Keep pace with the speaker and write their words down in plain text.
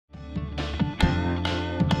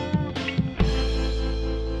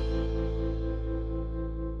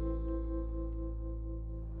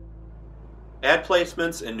Ad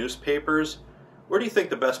placements in newspapers. Where do you think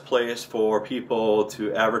the best place for people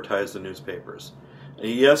to advertise the newspapers?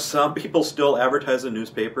 Yes, some people still advertise in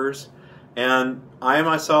newspapers, and I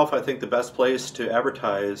myself, I think the best place to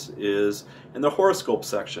advertise is in the horoscope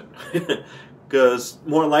section, because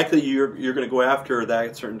more likely you're going to go after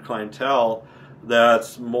that certain clientele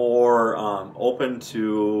that's more open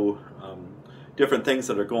to different things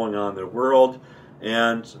that are going on in the world,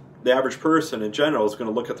 and the average person in general is going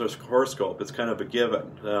to look at their horoscope. It's kind of a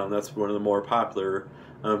given. That's one of the more popular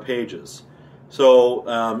pages.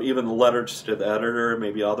 So even the letters to the editor,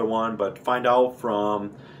 maybe other one, but find out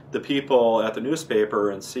from the people at the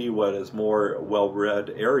newspaper and see what is more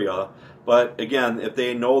well-read area. But again, if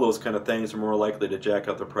they know those kind of things, they're more likely to jack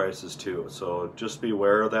up the prices too. So just be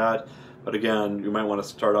aware of that. But again, you might want to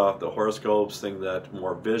start off the horoscopes, thing that's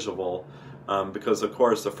more visible, because of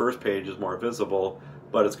course the first page is more visible,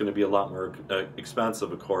 but it's going to be a lot more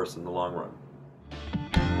expensive, of course, in the long run.